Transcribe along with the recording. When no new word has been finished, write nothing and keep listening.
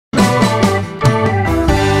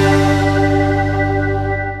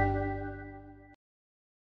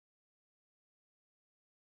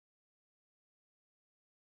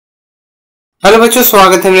Hello बच्चों,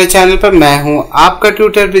 स्वागत है मेरे चैनल पर। मैं हूं आपका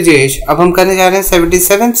ट्यूटर ब्रिजेश। अब हम करने जा रहे हैं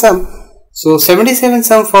 77 सम। सो 77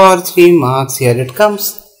 सम for 3 marks. Here it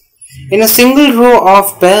comes. In a single row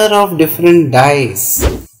of pair of different dice.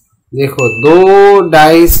 देखो, दो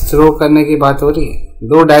डाइस थ्रो करने की बात हो रही है।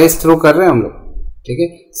 दो डाइस थ्रो कर रहे हैं हम लोग, ठीक है।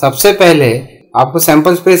 सबसे पहले आपको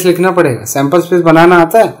सैंपल स्पेस लिखना पड़ेगा। सैंपल स्पेस बनाना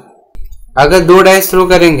आता है? अगर दो डाइस थ्रो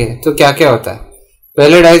करेंगे तो क्या क्या होता है?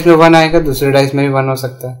 पहले डाइस में 1 आएगा, दूसरे डाइस में भी 1 हो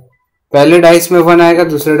सकता है। पहले डाइस में 1 आएगा,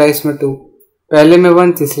 दूसरे डाइस में 2, पहले में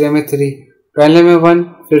 1, तीसरे में 3, पहले में 1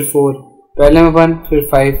 फिर 4, पहले में 1 फिर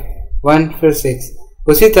 5, 1 फिर 6।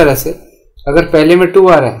 उसी तरह से अगर पहले में 2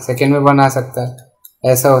 आ रहा है, सेकेंड में 1 आ सकता है।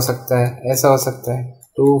 ऐसा हो सकता है, ऐसा हो सकता है।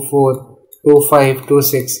 2 4 2 5 2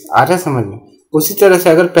 6 आ रहा है समझ में? उसी तरह से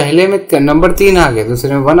अगर पहले में नंबर 3 आ गया,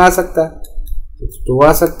 दूसरे में 1 आ सकता है, 2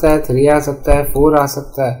 आ सकता है, 3 आ सकता है, 4 आ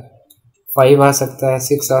सकता है, 5 आ सकता है,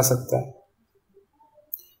 6 आ सकता है।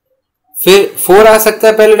 फिर 4 आ सकता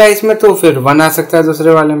है पहले डाइस में, तो फिर 1 आ सकता है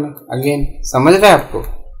दूसरे वाले में। अगेन समझ रहे हैं आपको?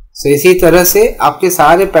 इसी तरह से आपके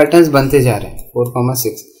सारे पैटर्न्स बनते जा रहे हैं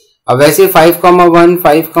 4,6। अब वैसे 5,1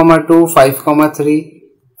 5,2 5,3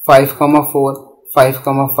 5,4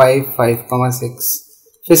 5,5 5,6,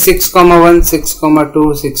 फिर 6,1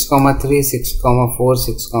 6,2 6,3 6,4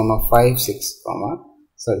 6,5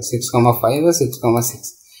 6,5 और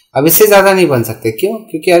 6,6। अब इससे ज्यादा नहीं बन सकते। क्यों?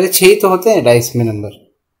 क्योंकि अरे 6 ही तो होते हैं डाइस में नंबर।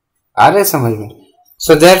 आ रहे समझ में?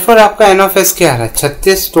 सो देयरफॉर आपका एन ऑफ एस क्या आ रहा है?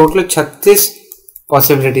 36। टोटल 36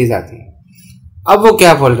 पॉसिबिलिटीज आती है। अब वो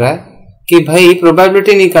क्या बोल रहा है कि भाई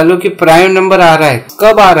प्रोबेबिलिटी निकालो कि प्राइम नंबर आ रहा है।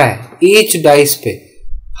 कब आ रहा है? ईच डाइस पे,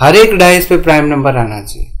 हर एक डाइस पे प्राइम नंबर आना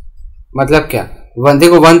चाहिए। मतलब क्या? 1,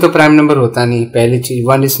 देखो 1 तो प्राइम नंबर होता नहीं, पहली चीज।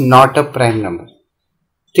 1 is not a prime number,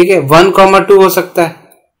 ठीक है। 1,2 हो सकता है?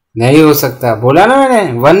 नहीं हो सकता। बोला ना मैंने,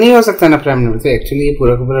 1 नहीं हो सकता ना प्राइम नंबर। तो एक्चुअली ये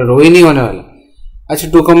पूरा का पूरा रो ही नहीं होने वाला। अच्छा,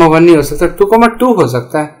 2,1 नहीं हो सकता, 2,2 हो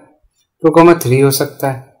सकता है, 2,3 हो सकता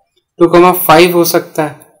है, 2,5 हो सकता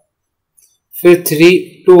है, फिर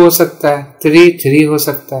 3 2 हो सकता है, 3 3 हो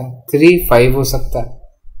सकता है, 3 5 हो सकता है,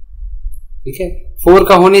 ठीक है। 4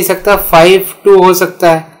 का हो नहीं सकता, 5 2 हो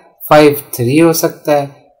सकता है, 5 3 हो सकता है,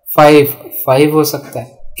 5 5 हो सकता है।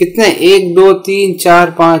 कितने? 1 2 3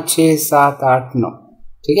 4 5 6 7 8 9,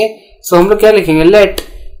 ठीक है। सो हम लोग क्या लिखेंगे? Late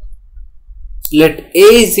A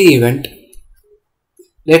is the event.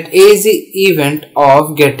 Let A is the event of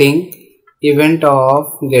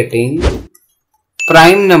getting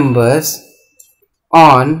prime numbers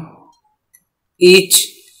on each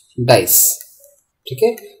dice, ठीक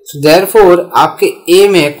है। So therefore आपके A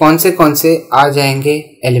में कौन से आ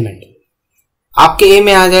जाएंगे एलिमेंट? आपके A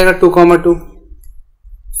में आ जाएगा 2,2,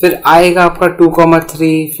 फिर आएगा आपका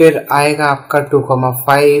 2,3, फिर आएगा आपका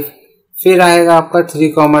 2,5, फिर आएगा आपका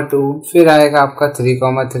 3,2, फिर आएगा आपका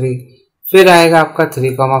 3,3, फिर आएगा आपका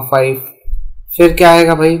 3,5, फिर क्या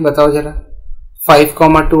आएगा भाई बताओ जरा?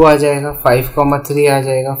 5,2 आ जाएगा, 5,3 आ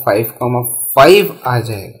जाएगा, 5,5 आ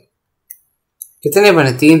जाएगा। कितने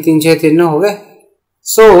बने? 3 3 6 3 9 हो गए।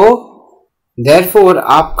 सो देयरफॉर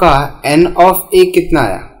आपका n ऑफ a कितना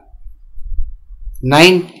आया?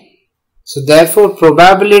 9। So therefore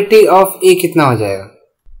probability of a कितना हो जाएगा?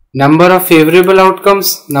 Number of favourable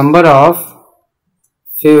outcomes, number of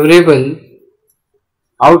favourable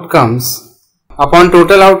outcomes upon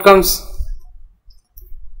total outcomes.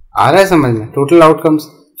 आ रहा है समझ में? टोटल आउटकम्स,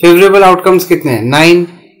 फेवरेबल आउटकम्स कितने हैं? 9।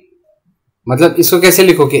 मतलब इसको कैसे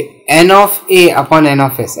लिखोगे? n of a upon n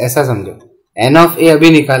of s, ऐसा समझो। n ऑफ a अभी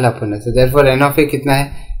निकाला अपन ने, तो देयरफॉर n ऑफ a कितना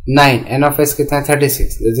है? 9। n ऑफ s कितना है?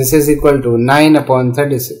 36। This is equal to 9 upon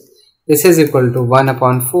 36। This is equal to 1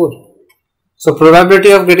 upon 4। So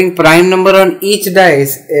probability of getting prime number on each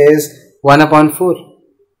dice is 1 upon 4।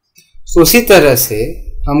 सो उसी तरह से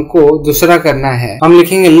हमको दूसरा करना है। हम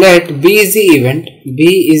लिखेंगे late B is the event, B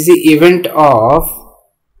is the event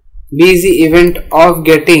of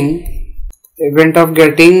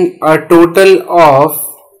getting a total of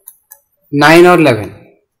 9 और 11।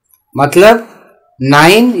 मतलब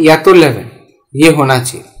 9 या तो 11 ये होना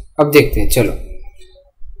चाहिए। अब देखते हैं, चलो।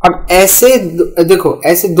 अब ऐसे देखो,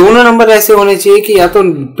 ऐसे दोनों नंबर ऐसे होने चाहिए कि या तो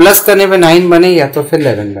प्लस करने पे 9 बने या तो फिर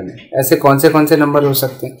 11 बने। ऐसे कौन से नंबर हो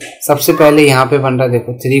सकते हैं? सबसे पहले यहाँ पे बन रहा है,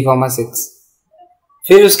 देखो 3,6,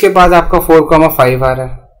 फिर उसके बाद आपका 4,5 आ रहा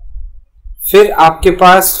है, फिर आपके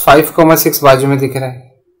पास 5,6 बाजू में दिख रहा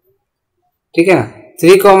है, ठीक है ना।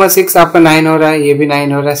 3,6 आपका 9 हो रहा है, ये भी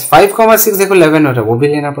 9 हो रहा है। 5,6 देखो 11 हो रहा है, वो भी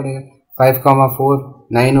लेना पड़ेगा। 5,4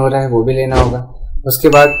 9 हो रहा है, वो भी लेना होगा। उसके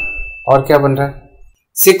बाद और क्या बन रहा है?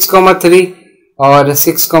 6,3 और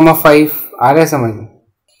 6,5 आ रहा है समझ में?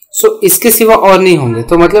 सो इसके सिवा और नहीं होंगे।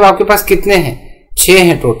 तो मतलब आपके पास कितने हैं? 6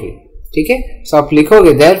 हैं टोटल, ठीक है। सो आप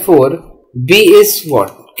लिखोगे देयरफॉर बी इज व्हाट?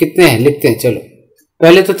 कितने हैं लिखते हैं। चलो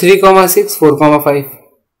पहले तो 3,6 4,5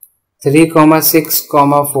 3,6,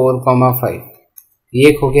 4,5 ये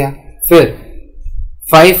एक हो गया। फिर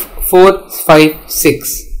 5 4 5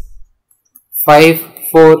 6 5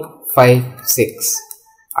 4 5 6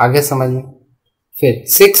 आगे समझ में। फिर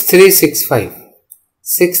 6 3 6 5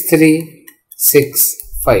 6 3 6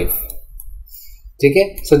 5 ठीक है।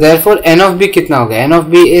 So therefore N of B कितना हो गया, एन ऑफ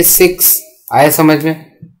बी इज 6 आया समझ में।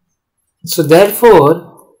 So therefore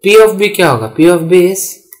P of B क्या होगा, P of B is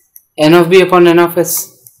an of B upon N of S.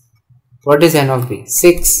 What is an of B,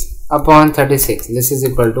 6 upon 36, this is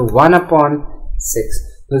equal to 1 upon 6.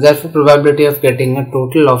 So therefore probability of getting a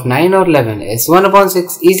total of 9 or 11 is 1 upon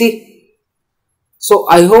 6. easy. So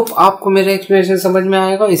I hope आपको मेरा explanation समझ में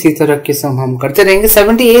आएगा। इसी तरह के सम हम करते रहेंगे।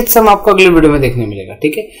 78 सम आपको अगले वीडियो में देखने मिलेगा।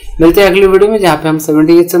 ठीक है, मिलते हैं अगले वीडियो में जहाँ पे हम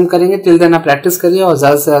 78 सम करेंगे। टिल देन आप प्रैक्टिस करिए और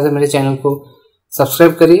ज्यादा से ज्यादा मेरे चैनल को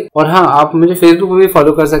सब्सक्राइब करिए। और हाँ, आप मुझे फेसबुक पर भी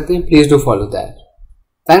फॉलो कर सकते हैं, please do follow that.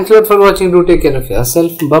 Thanks lot for watching, do take care of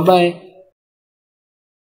yourself, bye bye.